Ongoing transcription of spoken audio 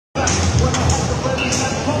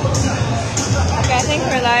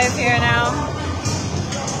drive here now.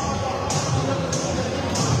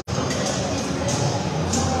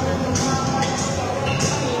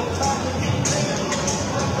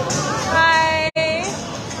 Hi. Is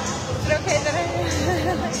it okay that I...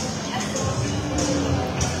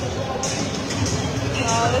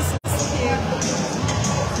 Oh, this is cute.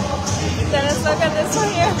 Dennis, look at this one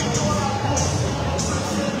here.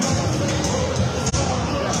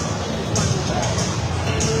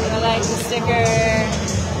 I like the sticker.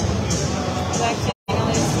 Collecting all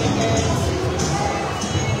these stickers.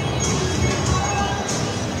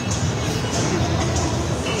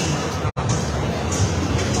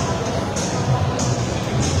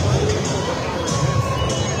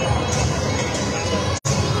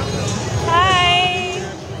 Hi.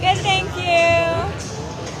 Good, thank you.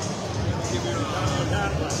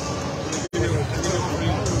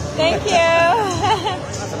 Thank you.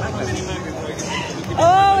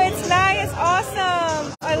 Oh, it's nice.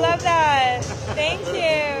 Awesome. I love that. Thank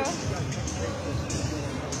you.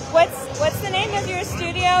 What's the name of your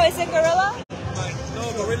studio? Is it Gorilla?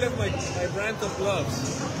 No, Gorilla is my brand of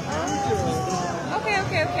gloves. Oh. Okay.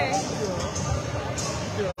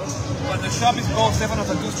 But the shop is called Stefano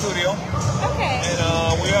Tattoo Studio. Okay.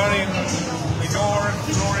 And we are in New York,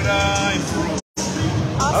 Florida, and Peru.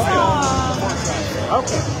 Awesome.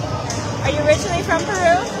 Okay. Are you originally from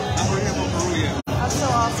Peru? I'm originally from Peru, yeah. That's so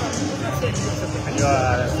awesome. And you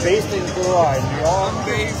are based in Peru or in New York? I'm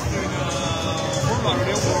based in Fort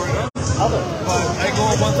Lauderdale, Florida. Okay. But I go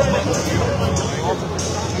once a month to New York.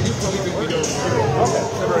 I used to live in New York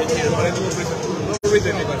several years, but I moved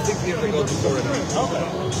recently, about 6 years ago to Florida. Okay.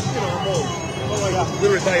 You know, I'm old. We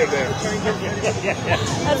retired there.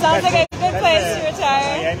 That sounds like a good place to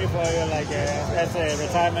retire. Miami for you, like that's a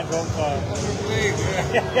retirement home for.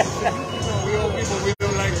 We old people, we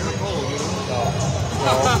don't like the cold, you know.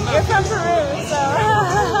 You're from Peru, so.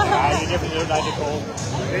 Yeah, you definitely don't like the cold.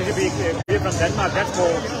 They should be from Denmark. That's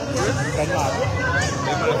cold. Denmark.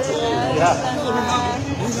 Yeah.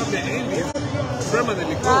 We have the Andes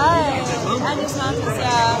permanently cold. Right. And it's mountains,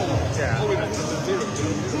 yeah.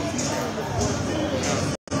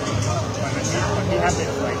 You have it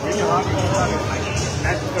like really hot, like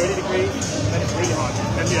that's 30 degrees, then it's really hot.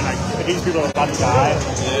 Then you're like, these people are about to die.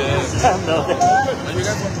 Yeah. No. And you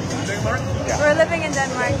guys from Denmark? Yeah. We're living in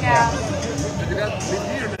Denmark, yeah. And you guys live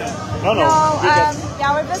here now? No.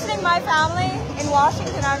 Yeah, we're visiting my family in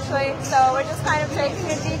Washington actually, so we're just kind of taking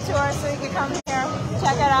a detour so you can come here,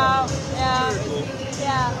 check it out. Yeah.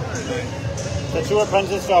 The two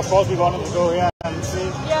apprentices, so of course we wanted to go here and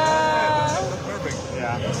see. Yeah. That's perfect.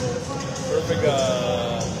 Yeah. Perfect.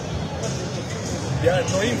 Yeah,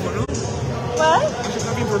 no info, no? What? You should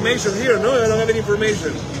have information here, no? I don't have any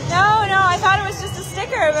information. No, I thought it was just a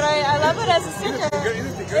sticker, but I love it as a sticker.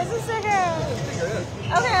 It's a sticker.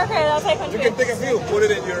 Okay, I'll take one. You can take a few, put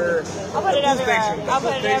it in your... I'll put it everywhere. I'll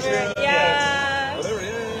put it everywhere. Yeah. Whatever,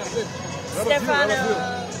 yeah. Stefano.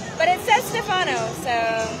 But it says Stefano, so...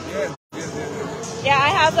 Yeah, I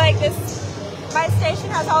have like this... My station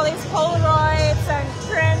has all these Polaroids and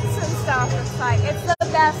prints and stuff. It's like, it's the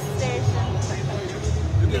best station.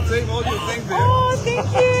 You can save all your things there. Oh, thank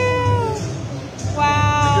you.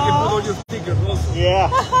 Wow. You can put all your stickers also. Yeah,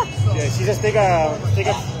 she's a sticker.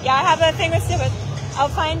 Yeah, I have a thing with stickers. I'll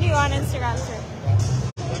find you on Instagram too.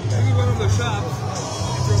 This is one of the shops.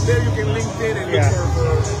 And from there you can link in and look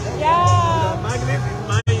for Yeah. the magnet is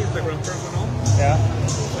my Instagram personal. Yeah.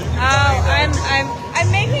 I'm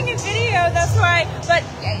making a video, that's why, but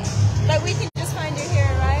like we can just find you here,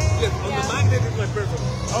 right? Yes, on the magnet is my personal.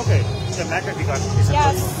 Okay, the magnet because it's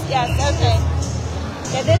Yes, okay.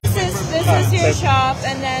 Yeah, this is your shop,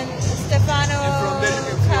 and then Stefano. And from there you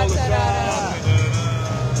can see all the shops.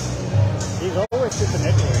 He's always just a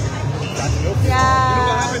network. Yeah. You know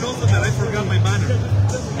what happened also that I forgot my banner.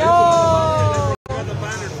 No. I forgot the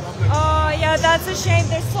banner. Oh, yeah, that's a shame.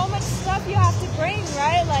 There's so much stuff you have to bring,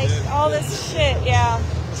 right? Like all this shit, yeah.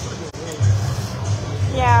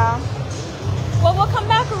 Yeah. Well, we'll come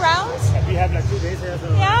back around. We have like 2 days here, so...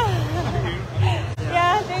 Yeah.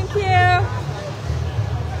 Yeah, thank you.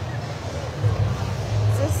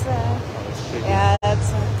 Is this, yeah,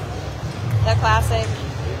 that's the classic.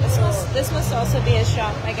 This must also be his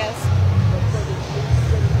shop, I guess.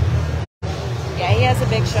 Yeah, he has a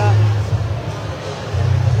big shop.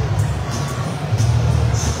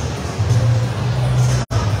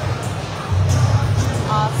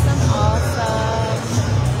 Awesome.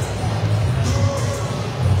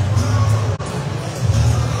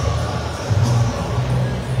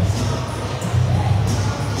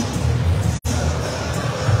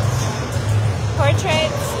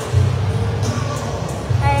 Portraits.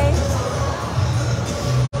 Hey.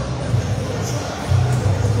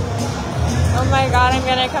 God, I'm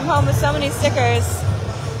gonna come home with so many stickers.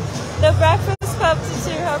 The breakfast club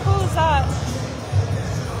too. How cool is that?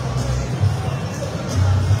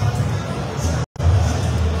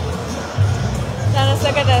 Dennis,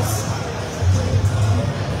 look at this.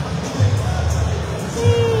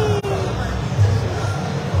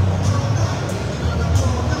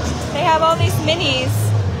 They have all these minis.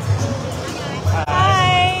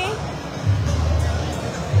 Hi.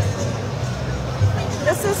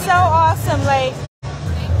 This is so awesome. Like,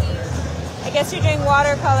 I guess you're doing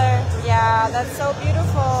watercolor. Yeah, that's so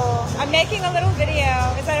beautiful. I'm making a little video.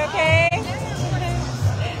 Is that okay?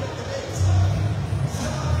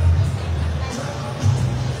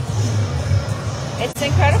 It's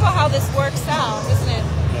incredible how this works out, isn't it?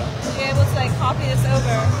 Yeah. To be able to like copy this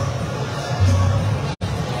over.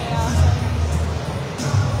 Very awesome.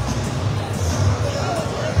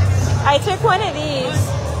 I took one of these.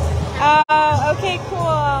 Okay,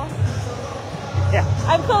 cool. Yeah.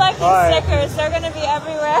 I'm collecting stickers. They're going to be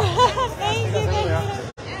everywhere. Thank you.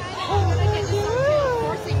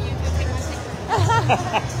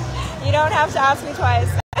 You don't have to ask me twice.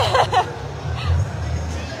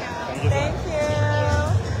 Thank you.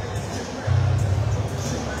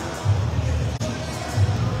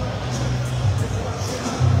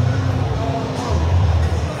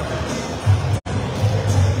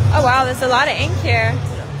 Oh wow, there's a lot of ink here.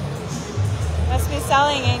 Must be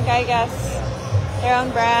selling ink, I guess. Their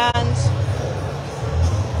own brand.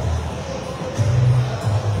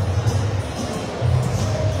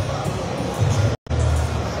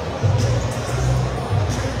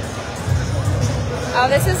 Oh,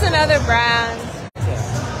 this is another brand.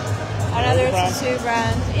 Another tattoo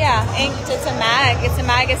brand. Yeah, ink. It's a mag. It's a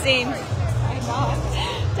magazine. Oh my God.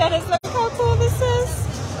 Dennis, look how cool this is.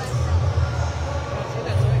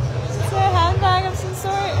 It's a handbag of some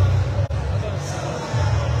sort.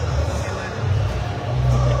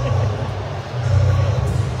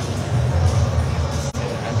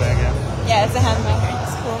 Handbag, yeah. Yeah, it's a handbag.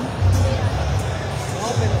 It's cool.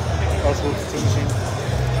 Also, it's machine.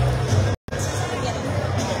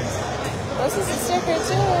 This is a sticker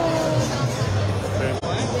too.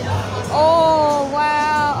 Oh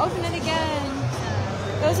wow, open it again.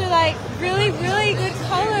 Those are like really, really good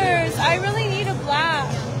colors. I really need a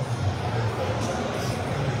black.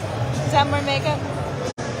 Is that more makeup?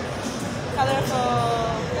 Colorful.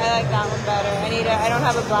 I like that one better. I don't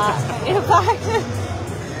have a black. I need a black.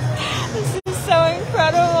 This is so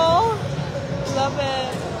incredible. Love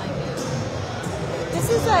it. This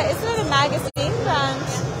is isn't it a magazine brand?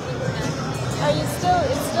 It's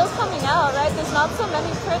still coming out, right? There's not so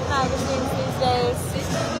many print magazines these days.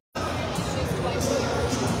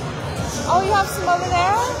 Oh, you have some over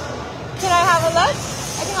there? Can I have a look?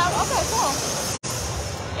 I can have, okay, cool.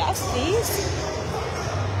 Yes, please.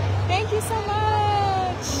 Thank you so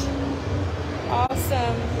much.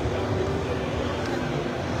 Awesome.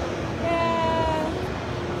 Yeah.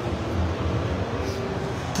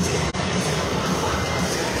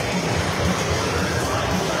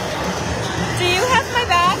 Do you have my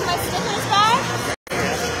bag, my stickers bag?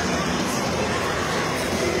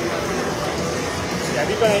 Yeah,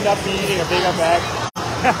 we're going to end up needing a bigger bag.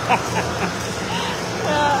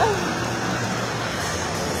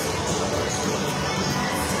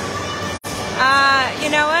 You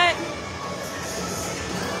know what?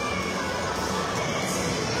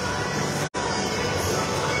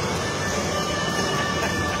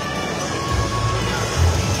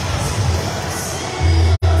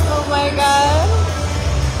 Oh my God.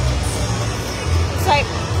 It's like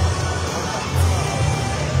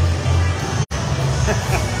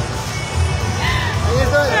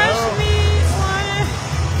fresh meat, water.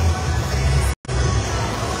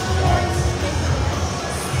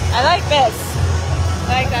 I like this.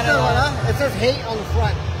 I like that a lot. It says hate on the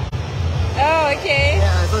front. Oh, okay.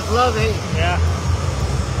 Yeah, it says love hate. Yeah.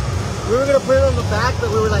 We were going to put it on the back,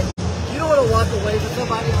 but we were like, you don't want to walk away from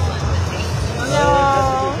somebody.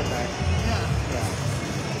 No.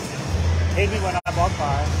 Hate me when I walk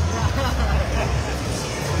by.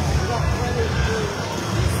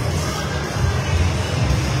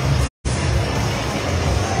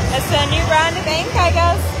 It's a new brand of ink, I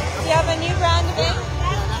guess. You have a new brand of ink?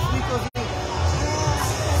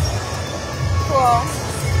 Cool.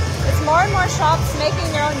 It's more and more shops making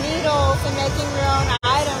their own needles and making their own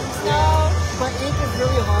items. No. But ink is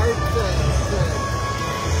really hard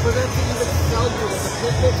for them to even sell you with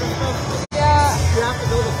the pigments and stuff. Yeah. You have to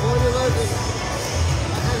know the formulas and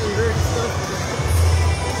having weird stuff.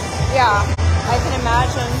 Yeah, I can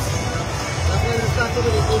imagine. That's why there's not so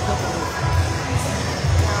many ink companies.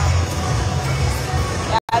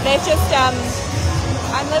 Yeah, they just, I'm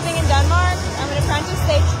living in Denmark. I'm going to apprentice,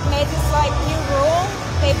 they made this like new rule.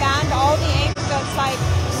 They banned all the ink that's like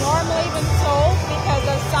normally been sold because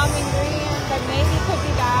of some ingredient that maybe could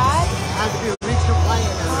be bad. Has to be REACH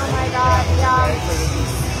compliant. Oh my god, yeah.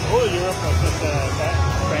 Whole Europe was just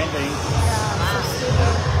branding. Yeah, so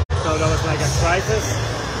stupid. So there was like a crisis.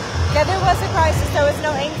 Yeah, there was a crisis. There was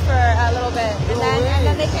no ink for a little bit, and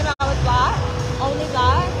then they came out with black, only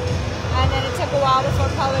black, and then it took a while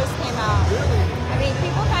before colors came out. I mean,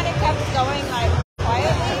 people kind of kept going like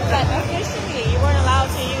quietly, but officially you weren't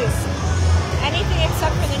allowed to use anything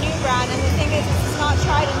except for the new brand. And the thing is, it's not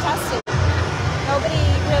tried and tested. Nobody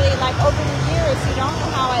really, like, over the years, you don't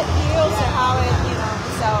know how it feels or how it, you know.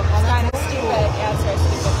 So it's kind of stupid. Yeah, it's very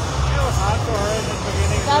stupid. It was hard for her in the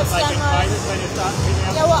beginning. That's It was like a Denmark. crisis when you start picking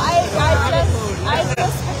up. Yeah, well, I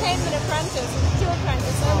just became an apprentice, two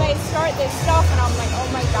apprentice, and they start this stuff, and I'm like, oh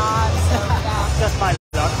my god. So yeah. Just my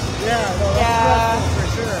luck. Yeah, no, that's stressful for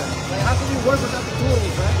sure. Like, how can you work without the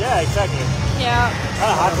tools, right? Yeah, exactly. Yeah.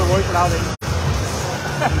 Kind of hard to work without it.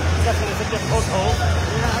 Just in a difficult hole.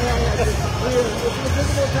 Yeah. It's an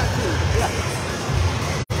invisible tattoo. Yeah.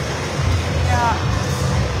 Yeah.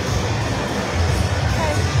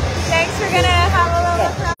 Okay. Thanks. We're gonna have a little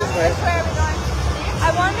look around. Which way are we going? I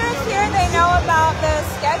wonder if here they know about the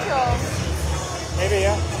schedule. Maybe,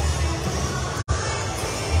 yeah.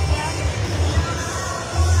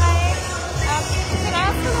 Can I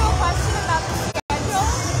ask a little question about the schedule?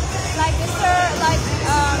 Like, is there like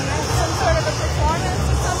some sort of a performance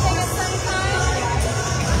or something at some time?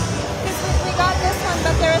 Because we got this one,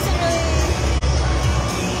 but there isn't really.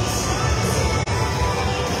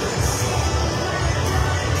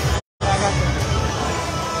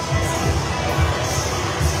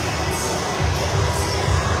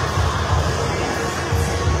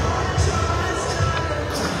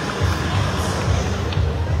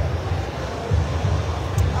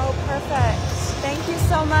 Thank you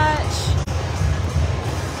so much.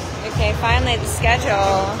 Okay, finally the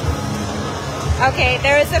schedule. Okay,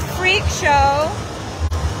 there is a freak show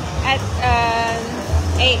at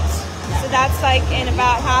 8. So that's like in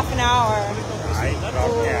about half an hour. Nej,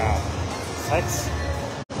 klokken er 6.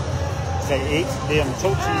 Så 8, det er om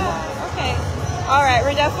 2 timer. Okay. All right,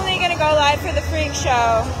 we're definitely going to go live for the freak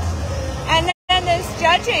show. And then there's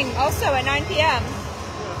judging also at 9 p.m.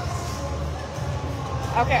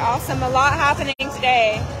 Okay, awesome. A lot happening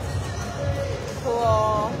today.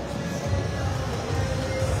 Cool.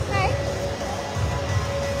 Hi.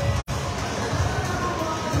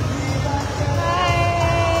 Hi.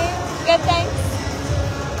 Good, thanks.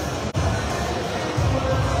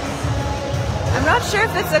 I'm not sure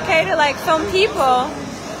if it's okay to like film people.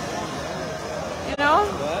 You know?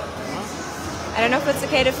 I don't know if it's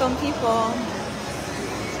okay to film people.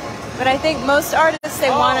 But I think most artists, they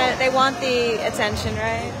want the attention,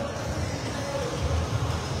 right?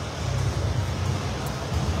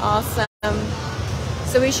 Awesome.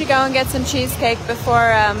 So we should go and get some cheesecake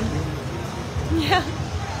before, yeah.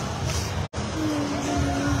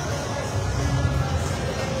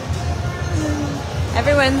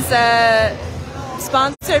 Everyone's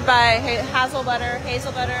sponsored by hazel butter.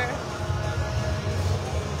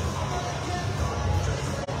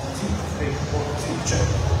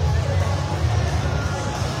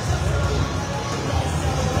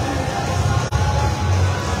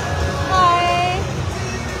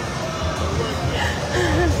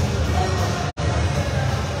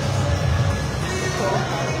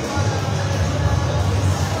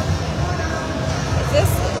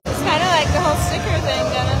 It's kind of like the whole sticker thing,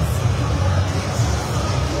 Dennis.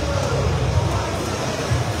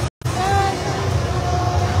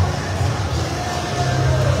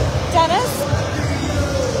 Dennis?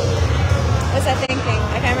 What was I thinking?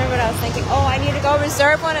 I can't remember what I was thinking. Oh, I need to go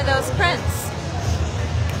reserve one of those prints.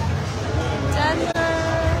 Denver.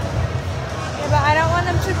 Yeah, but I don't want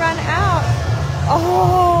them to run out.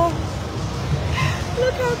 Oh,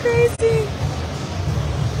 look how crazy.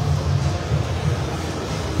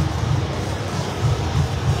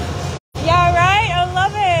 Yeah, right? I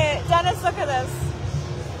love it. Dennis, look at this.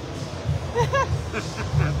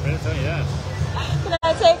 Yeah. Can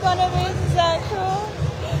I take one of these? Is that cool?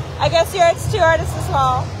 I guess you're its 2 artists as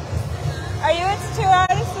well. Are you its 2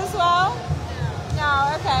 artists as well?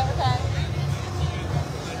 No, okay.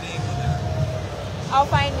 I'll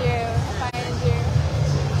find you.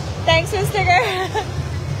 Thanks for the sticker.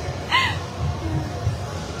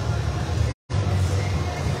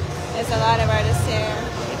 There's a lot of artists here.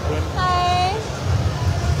 Hi.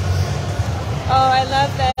 Oh, I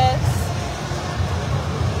love this.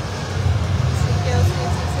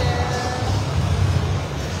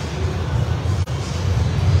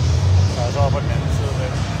 Så på den anden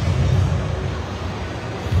side.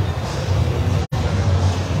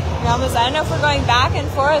 know if we're going back and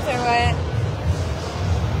forth or what.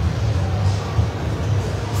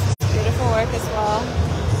 Beautiful work as well.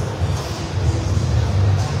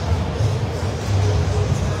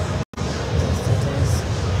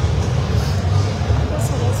 This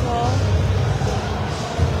one as well.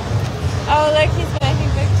 Oh, look, he's making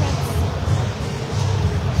big prints.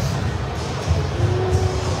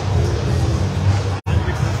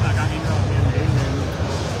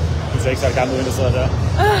 Du ser ikke så gammel ud, der sidder der.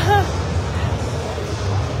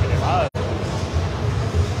 Men det er meget.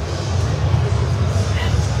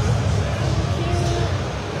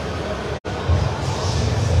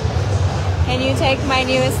 Can you take my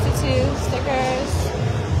newest tattoo stickers?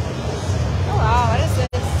 Oh wow, what is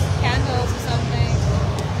this? Candles or something.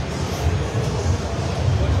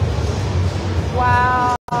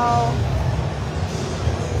 Wow.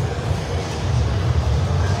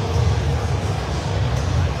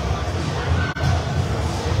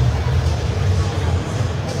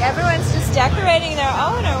 Like everyone's just decorating their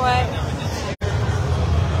own or what?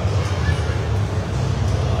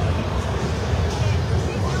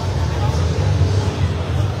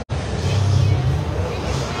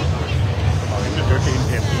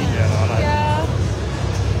 Yeah.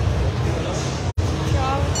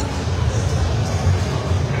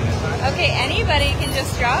 Okay, anybody can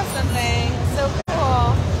just draw something. So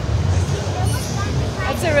cool.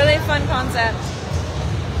 That's a really fun concept.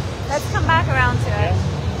 Let's come back around to it.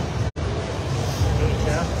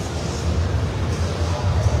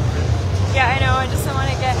 Yeah, I know. I just don't want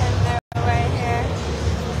to get in their way here.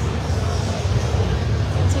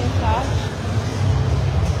 Too fast.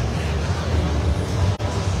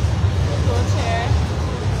 Cool chair.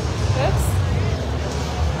 Oops.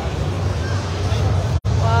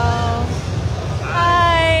 Wow.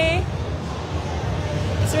 Hi.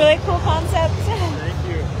 It's a really cool concept. Thank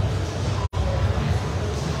you.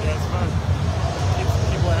 Yeah, it's fun. Keeps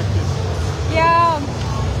people active.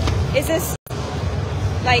 Yeah. Is this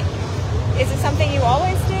like? Is it something you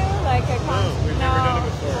always do? Like a we've never done it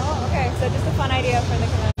before. Oh, okay. So just a fun idea for the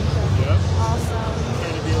convention. Yep. Awesome.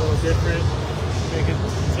 Trying to be a little different,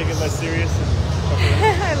 take it less serious.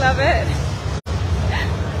 And I love it.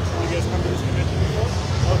 you guys come to this convention before?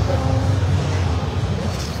 Okay.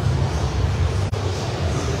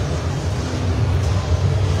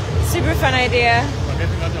 Super fun idea. Well,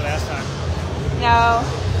 definitely not the last time. No.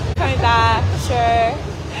 Coming back, sure.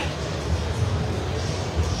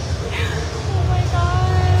 Oh my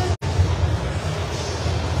god.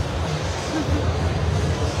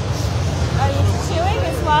 Are you tattooing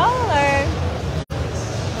as well, or?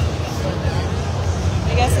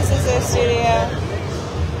 I guess this is their studio.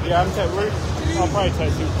 Yeah, I'll probably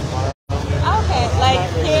tattoo tomorrow. Okay, like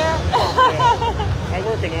Not really. here? Yeah. I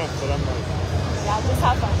work enough, but I'm like, Yeah, just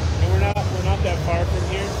have fun. and we're not that far from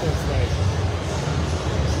here, so it's like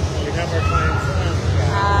we have our clients.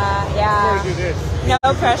 We're Yeah. going to do this.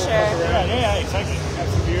 No pressure. Yeah, exactly. Have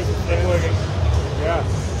some beers and things. Yeah,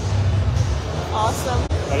 Awesome.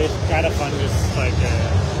 but it's kind of fun. Just like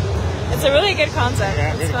It's a really good concept.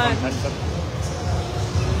 yeah, It's really fun. fun concept.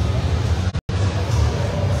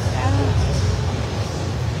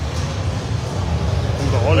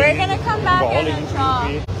 We're gonna come back in and draw.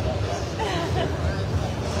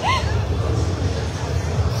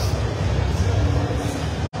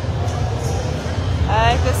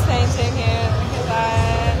 I like this painting here. Look at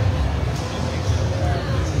that.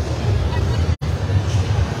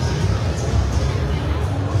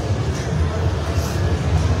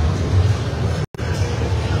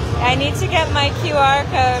 I need to get my QR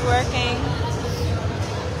code working.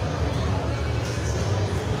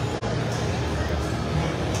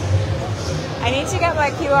 I need to get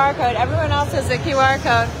my QR code. Everyone else has a QR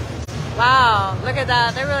code. Wow, look at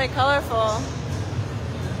that. They're really colorful.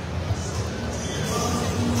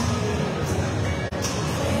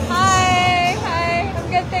 Hi,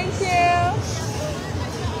 I'm good, thank you.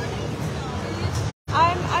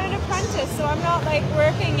 I'm an apprentice, so I'm not like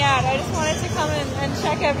working yet. I just wanted to come in and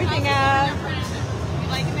check everything out. You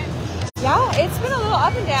liking it? Yeah, it's been a little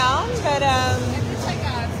up and down, but It's like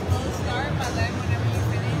a slow start, but then whenever you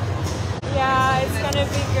finish, yeah, it's gonna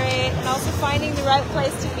be great. And also finding the right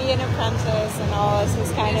place to be an apprentice and all this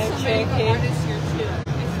is kind of so many tricky. artists here too.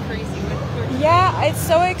 It's crazy. Yeah, it's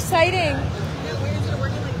so exciting.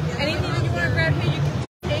 Anything that you want to grab here, you can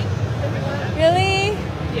take. Really?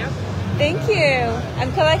 Yep. Thank you.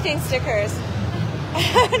 I'm collecting stickers.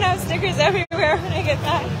 And I have stickers everywhere when I get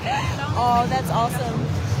back. Oh, that's awesome.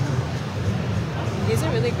 These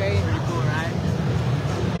are really great. Pretty cool, right?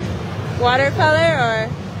 Watercolor or?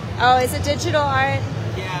 Oh, is it digital art?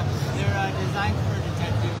 Yeah, they're designed for the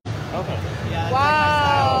tattoo. Okay. Yeah,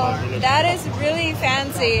 Wow. Really That is really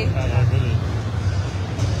fancy. Really,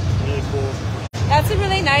 really cool. That's a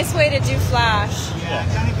really nice way to do flash. Yeah,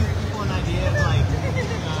 it kind of gives people an idea of like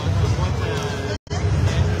what the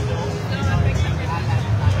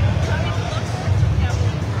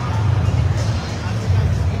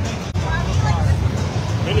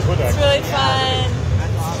Really good. It's really fun.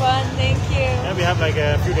 It's fun, thank you. Yeah, we have like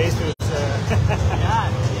a few days to.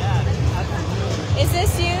 Is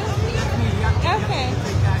this you? Okay.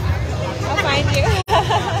 I'll find you.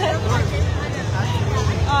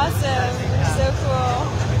 Awesome. So cool.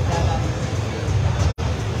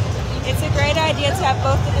 It's a great idea to have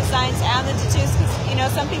both the designs and the tattoos because, you know,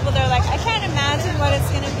 some people, they're like, I can't imagine what it's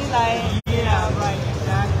going to be like. Yeah, right,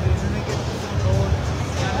 exactly. And then they get some gold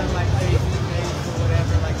kind of like face to face or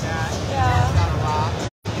whatever like that. Yeah. It's got a rock,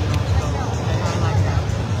 you know, so I like that.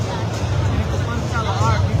 And it's a fun style of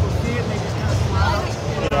art. People see it and they just kind of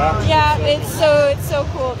smile. Yeah, it's so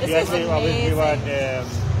cool. This is We amazing. were at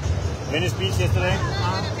Venice Beach yesterday.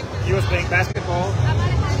 He was playing basketball.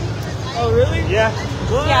 Oh, really? Yeah.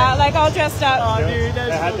 What? Yeah, like all dressed up. Oh, dude,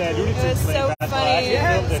 They had the It lunatics was playing so basketball. funny. I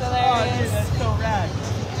actually It's filmed it. Oh, dude, hilarious. that's so rad.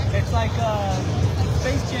 It's like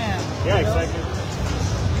Space Jam. Yeah, you know? exactly.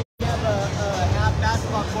 We have a half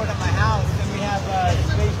basketball court at my house, and we have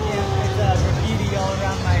Space Jam. It's graffiti all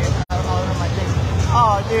around my thing.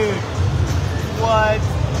 Oh, dude, what?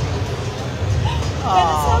 That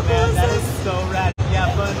is so Oh man, cool. that is so rad.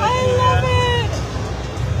 Yeah, fun. I love it.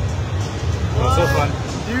 It was so fun.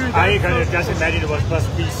 Dude, I that's can so just cool. imagine it was supposed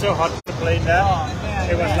to be so hot to play in there. Oh man,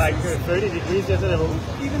 It was yeah. like 30 degrees yesterday.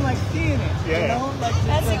 Even like seeing it. Yeah. You know? Like,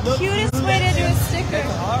 That's just, the look cutest through way that to do a thing. sticker.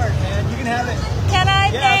 It's hard, man. You can have it. Can I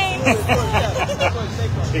Yeah, thank? absolutely. Of course, yeah. Of course,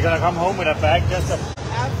 take one. You're gonna come home with a bag just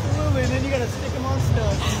Absolutely, and then you gotta stick them on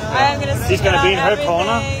stuff. You know? I'm gonna She's stick gonna it be in on her everything,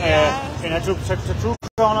 corner, yeah. in her tattoo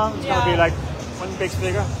corner. It's gonna be like one big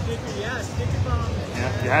sticker. Yeah, stick it on.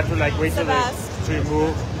 Yeah, you have to like wait It's the till best. you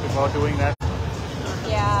move before doing that.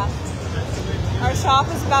 Yeah. Our shop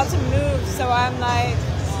is about to move, so I'm like,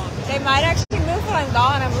 they might actually move when I'm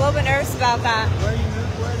gone. I'm a little bit nervous about that. Where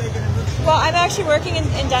are they gonna move to? Well, I'm actually working in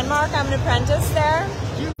Denmark. I'm an apprentice there.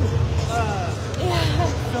 Yeah.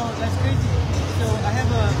 So that's crazy. So I have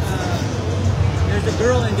there's a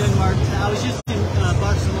girl in Denmark. I was just in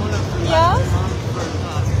Barcelona for Yeah?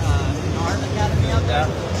 an art academy out there,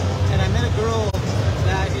 and I met a girl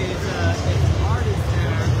that is an artist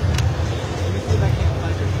there. Let me see if I can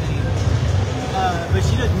find her name. But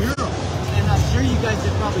she does murals, and I'm sure you guys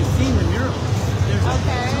have probably seen the murals. There's a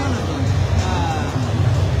ton of them.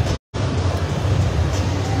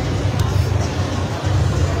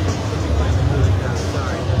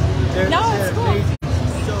 No, it's cool. Amazing.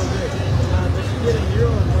 So good. But she did a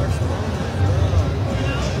mural in Barcelona.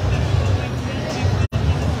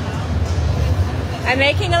 I'm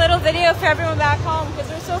making a little video for everyone back home because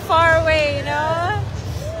we're so far away, you know?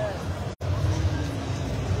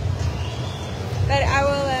 But I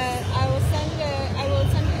will send a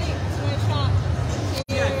link to my shop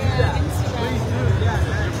to your Instagram.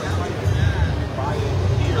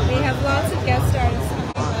 We have lots of guest artists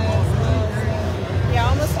coming by as well. So. Yeah,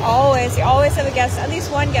 almost always. You always have a guest, at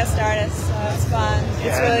least one guest artist. So it's fun.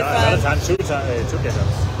 It's really Another fun. time two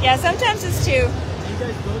get-ups. Yeah, sometimes it's two. You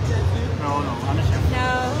guys both tattoo? No, I'm a chef. No,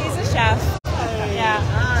 he's a chef. Yeah.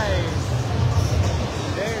 Nice.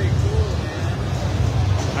 Very cool,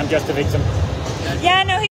 man. I'm just a victim. Yeah,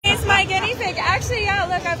 no, he's my guinea pig. Actually, yeah,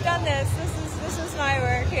 look, I've done this. This is my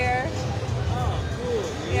work here. Oh, cool.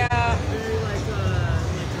 Yeah. Very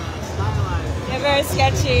stylized. Yeah, very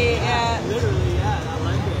sketchy. Yeah. Literally, yeah. I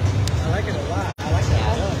like it. I like it a lot. I like that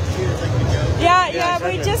Yeah. look. Too. It's like the joke. Yeah,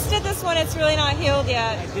 exactly. we just did this one. It's really not healed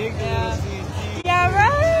yet. I dig the Yeah. little CNC. Yeah,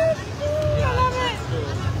 right? I love it.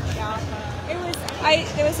 Yeah.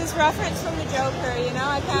 There was this reference from the Joker, you know,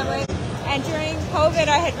 I can't wait. And during COVID,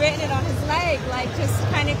 I had written it on his leg, like just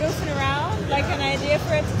kind of goofing around, like an idea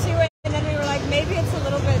for it to do it. And then we were like, maybe it's a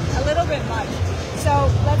little bit much. So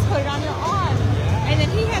let's put it on your arm. And then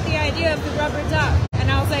he had the idea of the rubber duck. And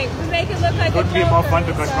I was like, we make it look like a Couldn't Joker. be more fun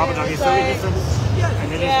because So Papa Dog it is was so like- different. And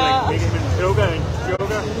then Yeah. it's like making him yoga and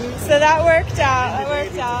yoga. So that worked out. That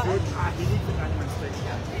worked out. Good. He needs an animal stick.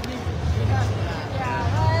 Yeah,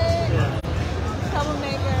 right?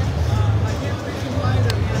 Troublemaker. I can't freaking find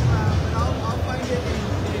her yet, but I'll find it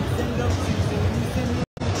and send it up to you. So when you send me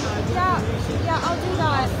Yeah, I'll do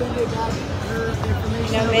that. send it back her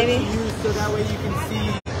information Yeah, over maybe. to you so that way you can see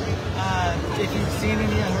if you've seen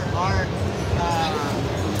any of her art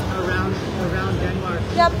around Denmark.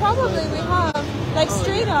 Yeah, probably we have. Like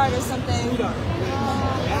street art or something.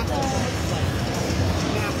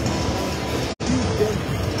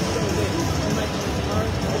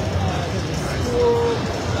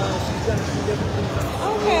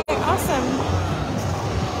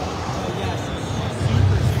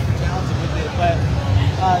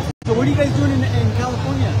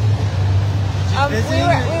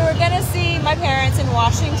 we were gonna see my parents in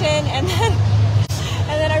Washington, and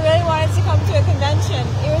then I really wanted to come to a convention.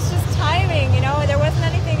 It was just timing, you know. There wasn't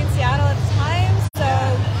anything in Seattle at the time, so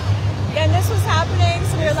then this was happening.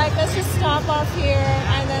 So we were like, let's just stop off here,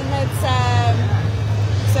 and then let's.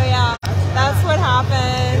 So yeah, that's what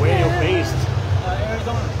happened. Where are you based?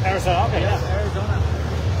 Arizona. Arizona. Okay. Yeah, Arizona.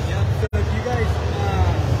 Yeah. So if you guys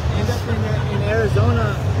end up in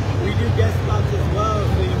Arizona, we do guest spots as well.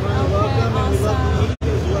 So you're more than welcome, and we love to meet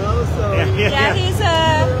you as well. So Yeah,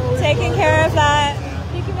 he's taking care of that.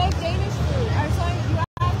 You can make Danish food. I was telling you, you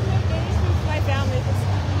have to make Danish food for my family.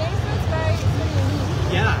 Danish food's very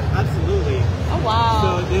unique. yeah, absolutely. Oh wow, So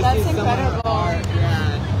this that's is some of incredible. our art,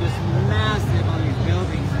 just massive on these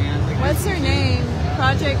buildings, man. Like, What's her name?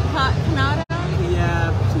 Project Canada? Yeah,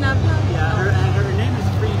 Canada? yeah. Her name is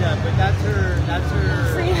Frida, but that's her.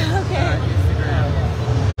 Frida, okay. Instagram.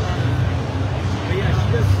 But yeah, she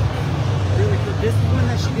does really cool. This is one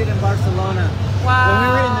that she did in Barcelona. Wow, When we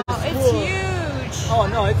were in the it's school, huge. Oh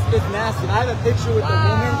no, it's massive. I have a picture with the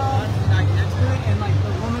woman like next to it, and like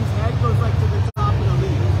the woman's head goes like to the top of the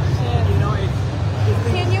leaf. You know, it's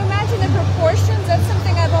Can you imagine the proportions? That's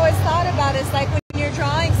something I've always thought about. Is like when you're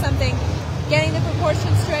drawing something, getting the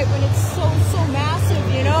proportions straight when it's so massive.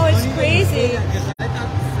 You know, it's crazy. Because I thought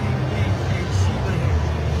the same thing, and she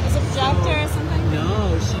like. Is it projector or something?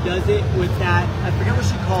 No, she does it with that. I forget what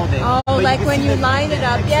she called it. Oh, but like can when see you the line it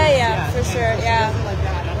up. X's, Yeah, for and sure. so she Yeah. does it like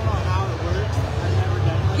that. I don't know how it works. I've never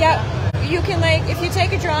done it like Yeah, that. you can like, if you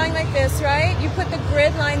take a drawing like this, right? You put the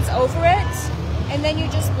grid lines over it, and then you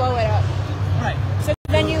just blow it up. Right. So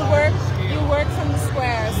then you work from the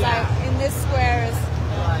squares, like in this squares.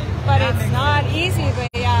 Right. But it's not easy, but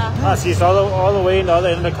yeah. Ah, she's all the way in the other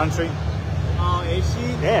end of the country. Oh, is she?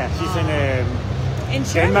 Yeah, she's in In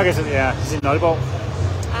Denmark. Germany. Yeah, she's in Aalborg.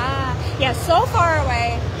 Ah, yeah, so far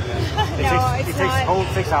away. No, It it's takes not. whole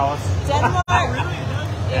 6 hours. Denmark.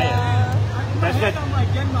 Yeah. That's When it. I'm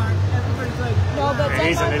like Denmark, everybody's like, No, but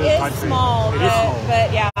It is a Denmark little is country. small, It is small. but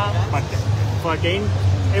yeah. But for again,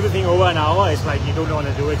 everything over an hour is like you don't want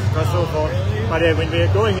to do it. It's so far. But when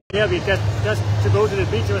we're going here, we just to go to the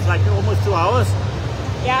beach, it was like almost 2 hours.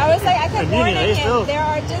 Yeah, I was like, I kept Meaning, warning still. him, there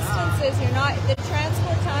are distances, you're not, the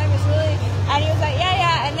transport time is really, and he was like,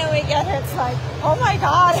 yeah, and then we get here, it's like, oh my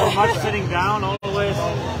god. So much sitting down always.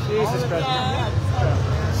 Jesus Christ.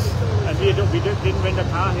 Yeah. And we didn't rent a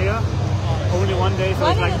car here. Only one day, so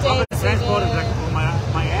One it's of like the public days we transport is did. like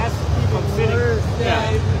oh, my ass from sitting. worse.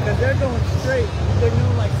 Yeah. Because they're going straight. There's no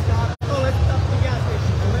like stop. Oh, let's stop at the gas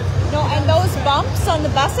station. No, and those bumps on the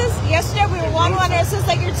buses, yesterday we were one and it was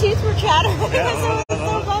like your teeth were chattering because it was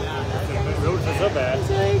so bumpy. The roads are so bad. It's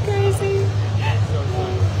really crazy.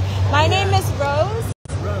 My name is Rose.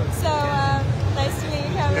 So, nice to meet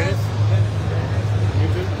you, Kevin. You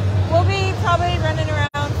too? We'll be probably running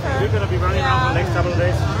around for... You're gonna be running around for the next couple of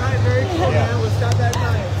days. All right, very cool, Yeah. man. We'll stop that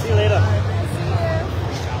night. See you later.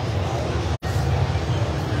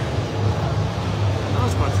 That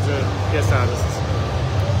was much to guest artists.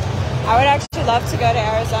 I would actually love to go to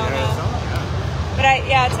Arizona.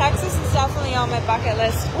 Yeah. But Texas is definitely on my bucket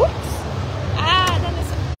list. Whoops. Then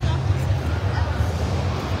this.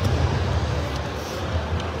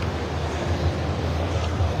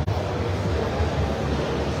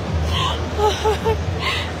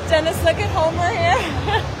 Dennis, look at Homer here.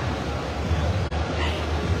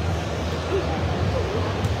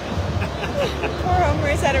 Poor Homer,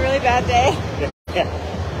 he's had a really bad day. Yeah.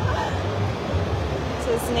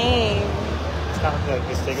 What's his name? It's not like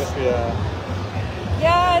the stickers we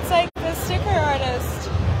Yeah, it's like the sticker artist.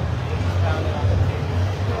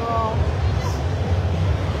 Cool.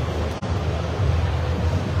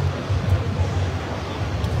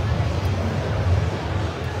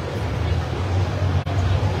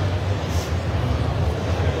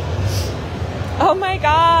 Oh my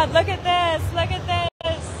god, look at this, look at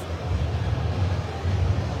this.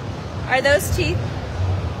 Are those teeth?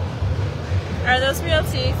 Are those real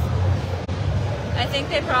teeth? I think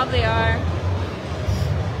they probably are.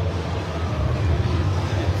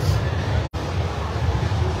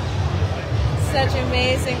 Such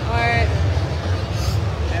amazing art.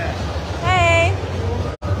 Hey.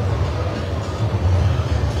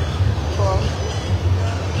 Cool.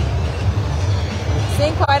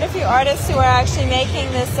 Seeing quite a few artists who are actually making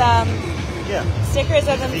this stickers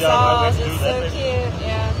of themselves. It's so cute.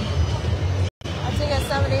 Yeah. I have to get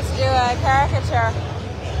somebody to do a caricature.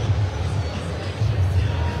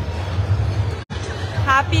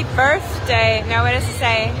 Happy birthday. No, what does it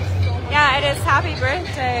say? Yeah, it is happy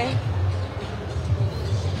birthday.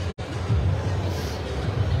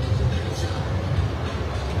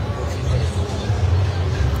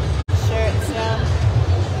 Shirts, yeah.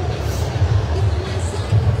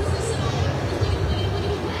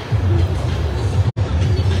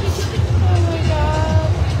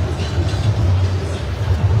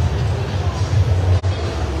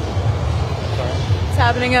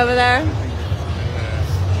 happening over there?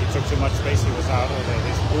 He took too much space. He was out of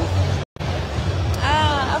his booth.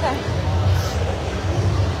 Ah, okay.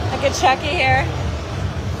 Like a Chucky here.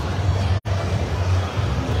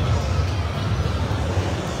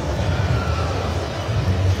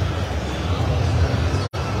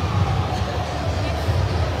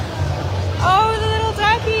 Oh, the little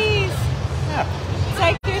duckies! Yeah. It's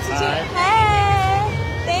like here's a Hi. Hey!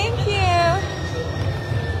 Thank you!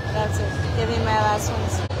 That's it. Give me my last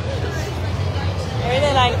ones. I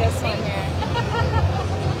really like this one here.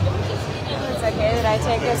 It's okay that I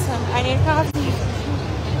take this one. I need coffee.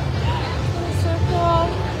 That's so cool.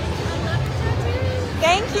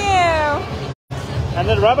 Thank you! And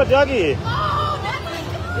then rubber ducky.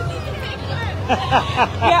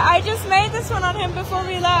 Yeah, I just made this one on him before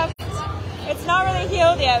we left. It's not really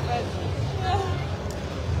healed yet, but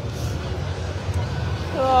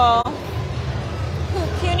cool.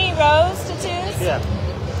 Puny Rose tattoos? Yeah.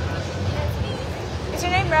 Is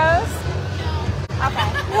your name Rose? Okay.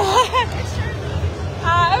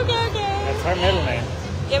 Okay. That's her middle name.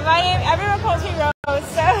 Yeah, my name, everyone calls me Rose,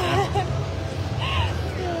 so.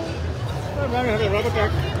 Oh, now we have a rubber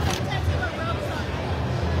duck.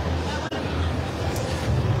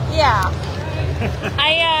 Yeah.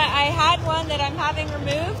 I had one that I'm having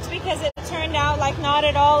removed because it turned out like not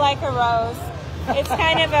at all like a rose. It's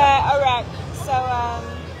kind of a wreck. So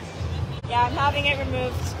yeah, I'm having it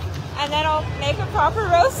removed. And then I'll make a proper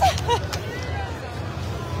rose.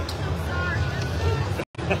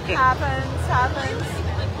 Happens.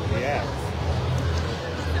 Yeah.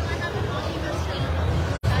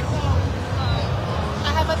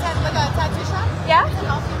 I have a tattoo shop. Yeah? It's an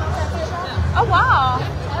all-female tattoo shop. Oh wow.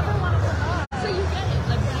 Ever want to come on? So you get it,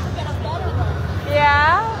 like when you get a better one.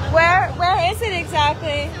 Yeah. Where is it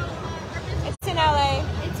exactly? It's in LA.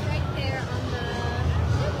 It's right there on the.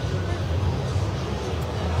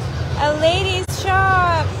 A ladies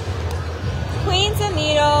shop. Queens and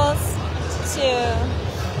Needles too.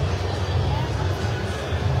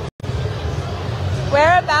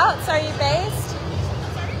 Whereabouts are you based?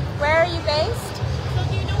 Where are you based? So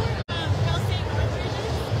do you know where Cal State Northridge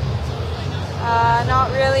is? Not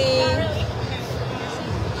really. Not really.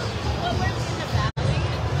 Well, we're in the valley.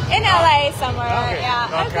 In LA somewhere. Okay.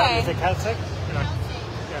 Yeah. Is Okay. it Caltech?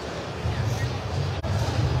 Yeah.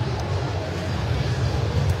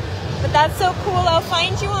 But that's so cool. I'll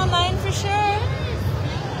find you online for sure.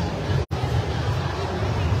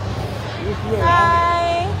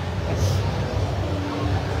 Hi.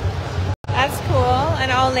 That's cool. An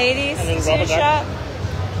all ladies And then tattoo rubber duck. shop.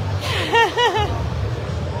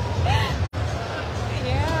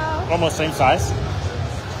 Yeah. Almost same size.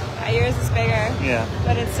 Yours is bigger. Yeah.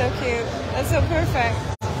 But it's so cute. That's so perfect.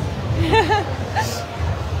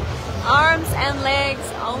 Arms and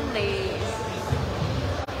legs only.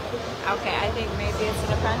 Okay, I think maybe it's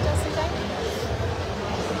an apprentice, you think?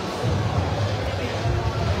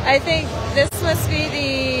 I think this must be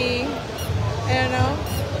the, I don't know.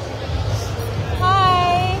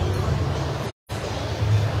 Hi.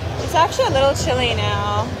 It's actually a little chilly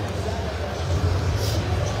now.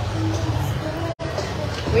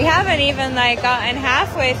 We haven't even like gotten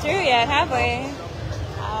halfway through yet, have we?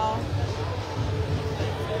 Oh.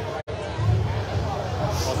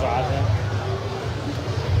 Also Adrian.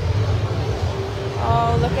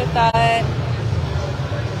 Oh, look at that.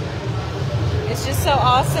 It's just so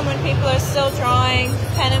awesome when people are still drawing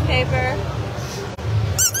pen and paper.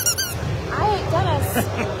 Hi, Dennis.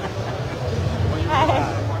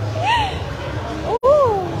 Hi.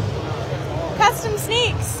 Ooh. Custom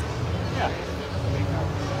sneaks. Yeah.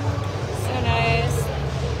 So nice.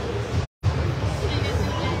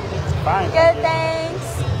 Fine. Good, thanks.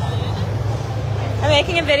 I'm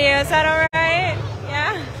making a video. Is that all right?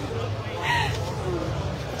 Yeah.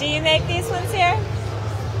 Do you make these ones here?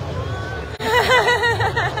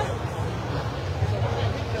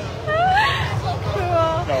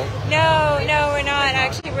 Cool. No, we're not.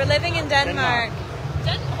 Actually, we're living in Denmark.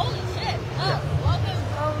 Holy shit. Oh, welcome.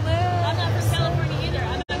 Oh, I'm not from California either.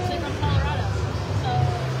 I'm actually from Colorado. So.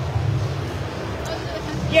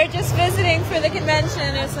 You're just visiting for the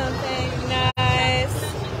convention or something. Nice. It's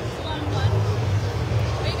a lot of fun.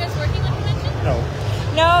 Are you guys working on convention? No.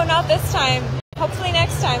 No, not this time. Hopefully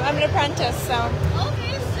next time. I'm an apprentice, so.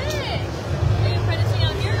 Okay, sick. Are you apprenticing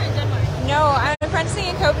out here or in Denmark? No, I'm apprenticing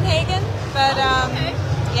in Copenhagen, but okay.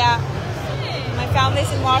 yeah, Sick. my family's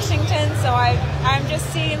in Washington, so I'm just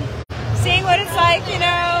seeing what it's like, you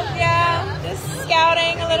know. Yeah, just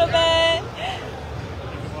scouting a little bit.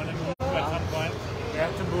 If you want to move at some point, you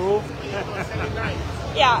have to move.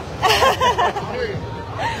 Yeah.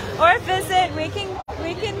 Or visit. We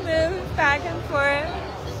can move back and forth.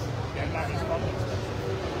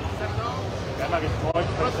 Denmark is more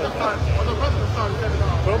expensive.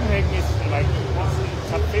 Copenhagen is like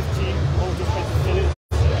top 15 most expensive cities.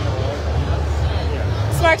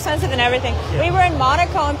 It's more expensive than everything. Yeah. We were in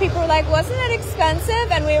Monaco and people were like, wasn't it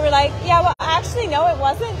expensive? And we were like, yeah, well, actually, no, it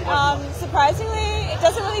wasn't. Surprisingly, it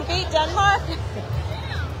doesn't really beat Denmark.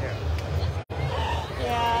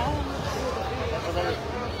 Yeah.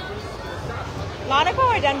 Monaco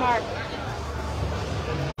or Denmark?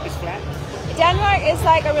 It's flat. Denmark is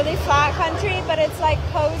like a really flat country, but it's like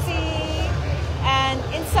cozy. And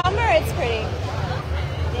in summer, it's pretty.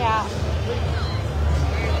 Yeah.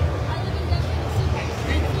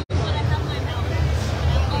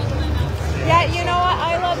 Yeah, you know what?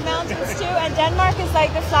 I love mountains too, and Denmark is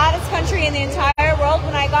like the flattest country in the entire world.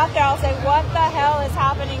 When I got there, I was like, what the hell is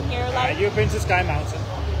happening here? Like, you've been to Sky Mountain.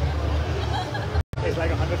 It's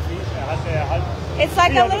like 100 feet. It's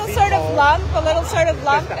like a little sort of lump,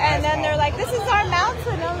 and then they're like, this is our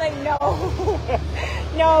mountain. And I'm like, no.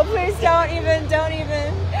 No, please don't even.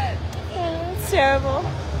 It's terrible.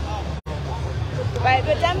 But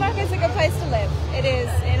Denmark is a good place to live. It is,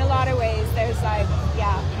 in a lot of ways. There's like,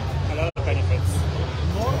 yeah. A lot of benefits.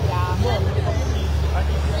 Yeah.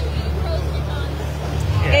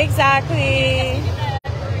 Exactly.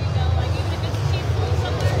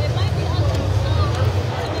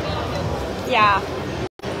 Yeah.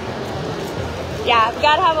 Yeah, we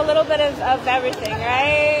gotta have a little bit of everything,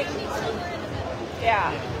 right?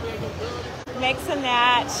 Yeah. Mix and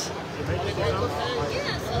match.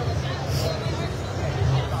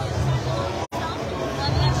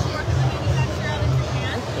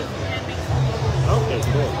 Okay,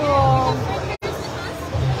 cool. Cool.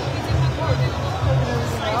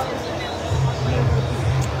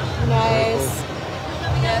 Nice.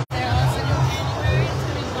 Yeah, they're also in January. It's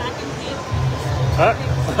gonna be black and pink. Huh?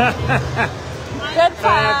 Good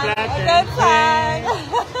plan. Good plan.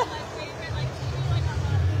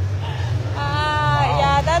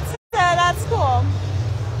 Yeah, that's cool.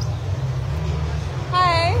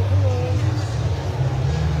 Hi.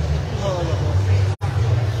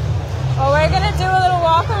 Well, we're gonna do a little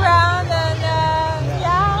walk around and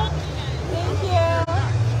yeah. Thank you.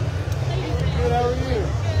 Good, how are you?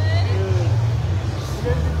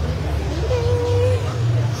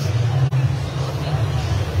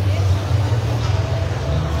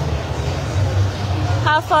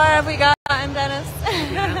 How far have we gotten, Dennis?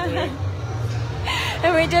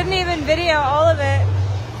 And we didn't even video all of it.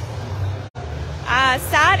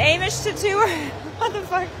 Sad Amish tattooer. What the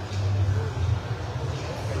fuck?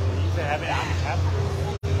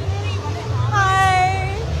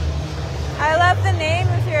 Hi. I love the name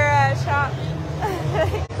of your shop.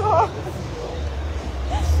 Cool.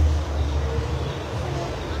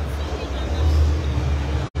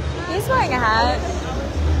 He's wearing a hat.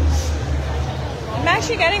 I'm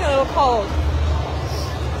actually getting a little cold.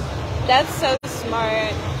 That's so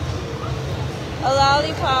smart. A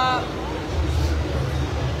lollipop.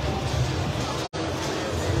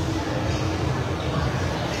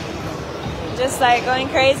 Just like going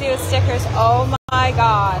crazy with stickers. Oh my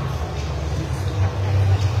god.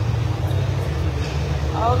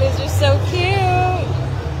 Oh, these are so cute.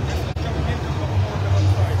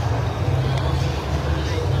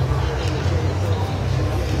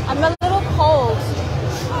 I'm a little cold.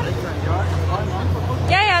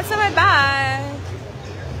 Yeah, it's in my bag.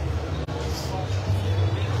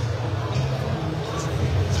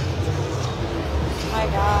 My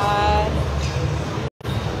god.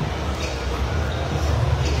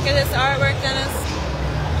 Look at this artwork, Dennis.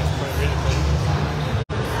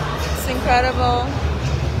 It's incredible.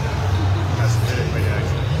 That's really pretty,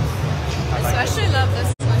 actually. I especially love this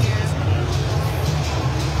one here.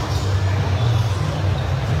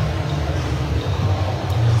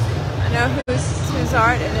 I know whose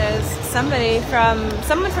art it is.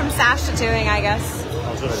 Someone from Sash Tattooing, I guess.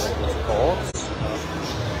 Also, like boards.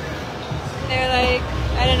 They're like,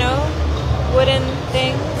 I don't know, wooden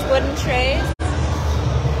things, wooden trays.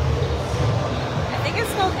 I think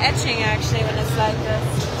it's called etching actually when it's like this.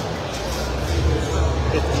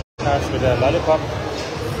 It starts with a lollipop.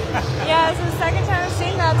 Yeah, it's the second time I've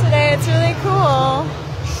seen that today. It's really cool.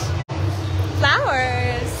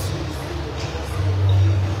 Flowers.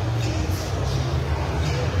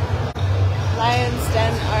 Lion's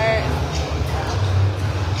Den art.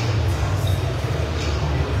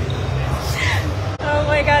 Oh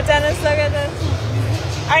my god, Dennis, look at this.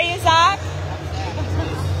 Are you Zach?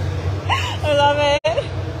 I love it.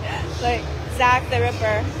 Like Zach the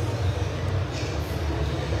Ripper.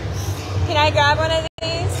 Can I grab one of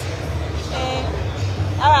these? Okay.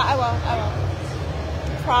 I will.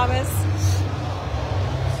 Promise.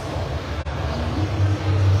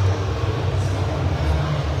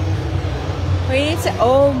 We need to.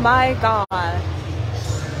 Oh my god!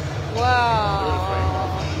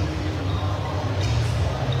 Wow.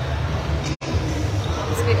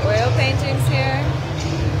 There's big oil paintings here.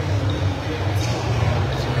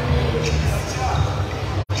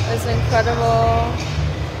 It's incredible.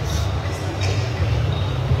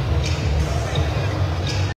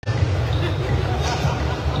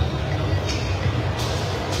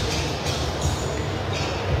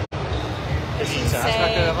 It's insane.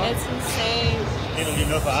 It's insane.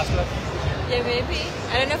 Yeah, maybe.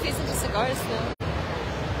 I don't know if he's into cigars though.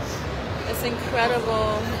 It's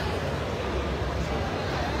incredible.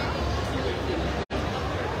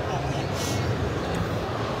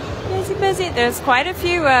 Busy, busy. There's quite a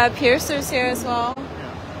few piercers here as well.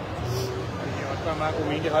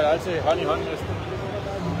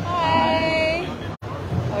 Hi.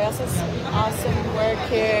 Oh, we also have some awesome work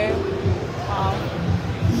here. Wow.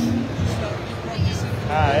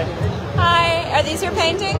 Hi. Hi. Are these your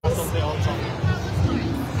paintings?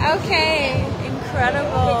 Okay.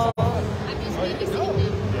 Incredible.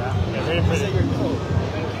 Yeah, very pretty.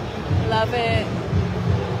 Love it.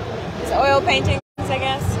 It's oil paintings, I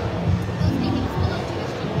guess.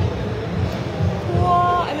 Cool.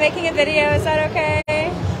 I'm making a video. Is that okay?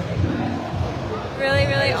 Really,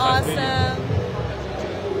 really awesome.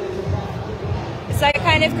 It's that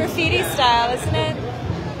kind of graffiti style, isn't it?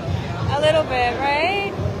 A little bit,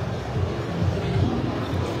 right?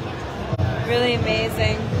 Really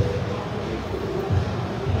amazing.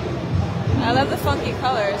 I love the funky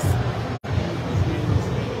colors.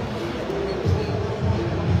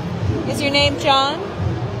 Is your name John?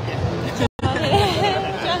 John?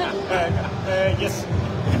 Yes.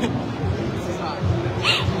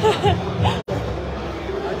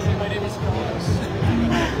 Actually, my name is Carlos.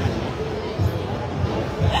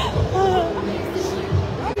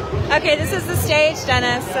 Okay, this is the stage,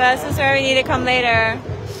 Dennis, so this is where we need to come later.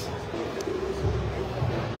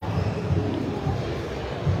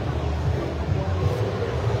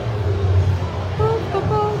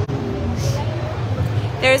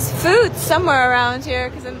 There's food somewhere around here,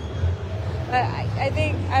 because I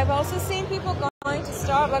think I've also seen people going to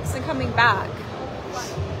Starbucks and coming back.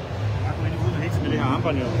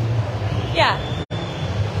 Yeah.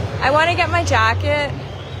 I want to get my jacket.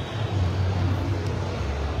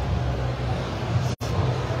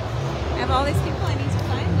 I have all these people I need to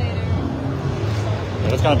find later. Yeah,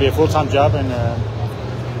 that's going to be a full-time job and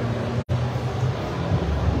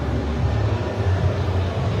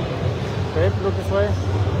babe, look this way.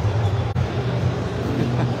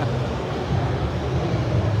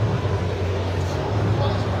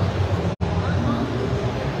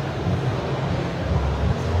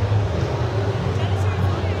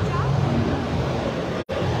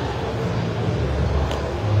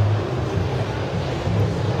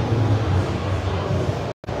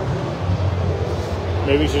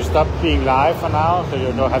 Maybe we should stop being live for now, so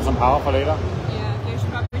you'll have some power for later. Yeah, you should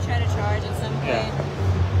probably try to charge at some point. Yeah.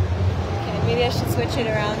 Okay, maybe I should switch it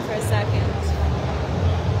around for a second.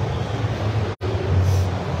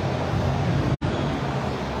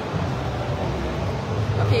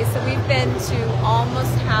 Okay, so we've been to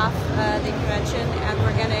almost half the convention, and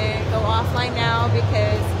we're gonna go offline now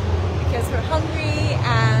because we're hungry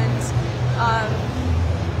and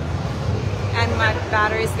my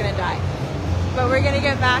battery's gonna die. But we're gonna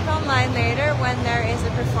get back online later when there is a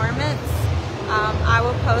performance. I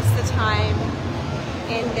will post the time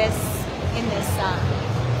in this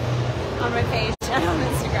on my page and on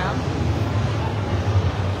Instagram.